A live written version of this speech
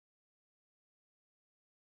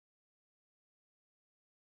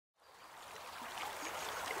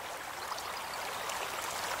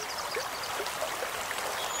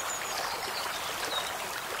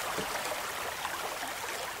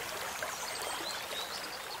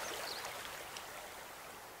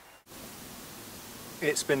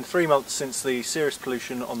It's been 3 months since the serious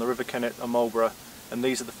pollution on the River Kennet and Marlborough, and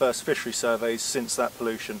these are the first fishery surveys since that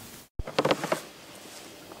pollution.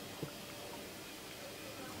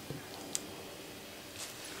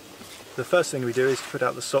 The first thing we do is to put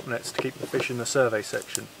out the stop nets to keep the fish in the survey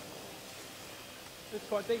section. It's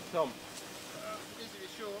quite deep, Tom. Is it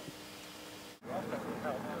short?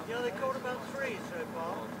 Yeah, they caught about 3 so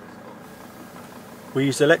far. We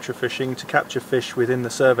use electrofishing to capture fish within the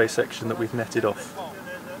survey section that we've netted off.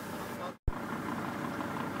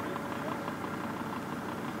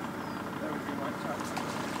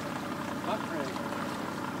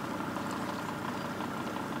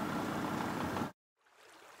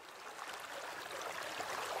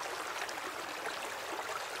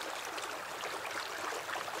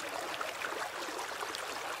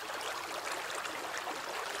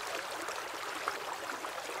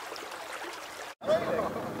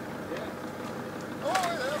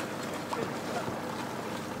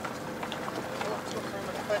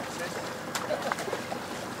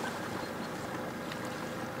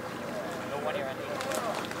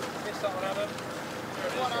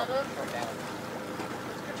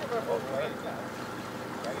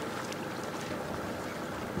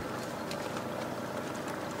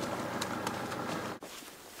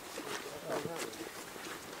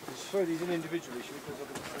 I suppose he's an individual issue because I've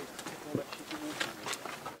got all that shit in water.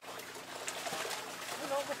 They're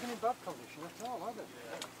not looking in bad condition at all, are they?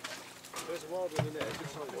 There's a wild one in there, good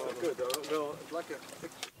size wild one. Good, well, it's like a...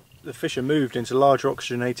 The fish are moved into larger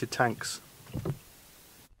oxygenated tanks.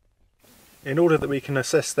 In order that we can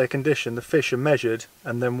assess their condition, the fish are measured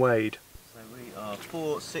and then weighed. So we are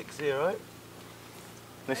 460.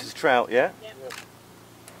 This is trout, yeah? Yep.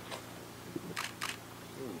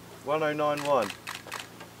 1091.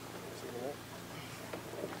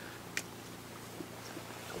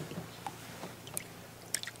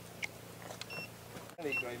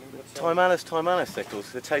 Timanus they're called,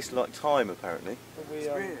 so they taste like thyme apparently. But we,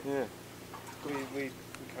 yeah. we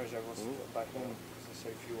encourage everyone to put back home because there's so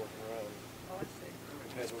few walking around.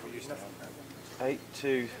 Compared to what we used to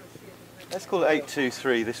have. Let's call it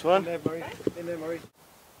 823 this one. In there, Murray. In there, Murray.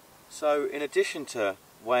 So in addition to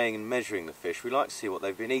weighing and measuring the fish, we like to see what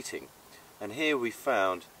they've been eating. And here we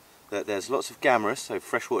found that there's lots of gammarus, so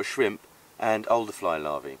freshwater shrimp, and alderfly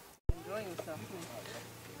larvae. Enjoying yourself,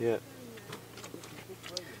 yeah.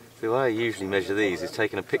 The way I usually measure these is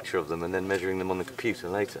taking a picture of them and then measuring them on the computer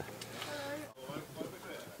later.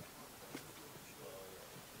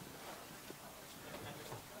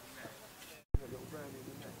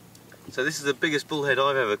 So this is the biggest bullhead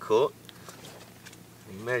I've ever caught.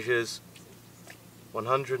 It measures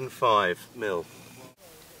 105 mil.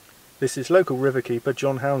 This is local river keeper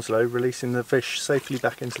John Hounslow releasing the fish safely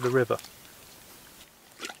back into the river.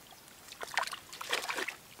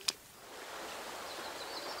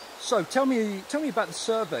 So tell me about the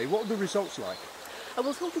survey. What were the results like?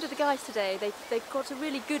 Well, talking to the guys today, they've got a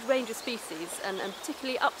really good range of species, and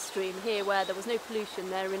particularly upstream here where there was no pollution,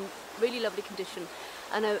 they're in really lovely condition,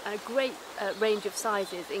 and a great range of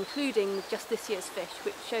sizes, including just this year's fish,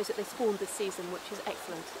 which shows that they spawned this season, which is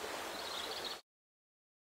excellent.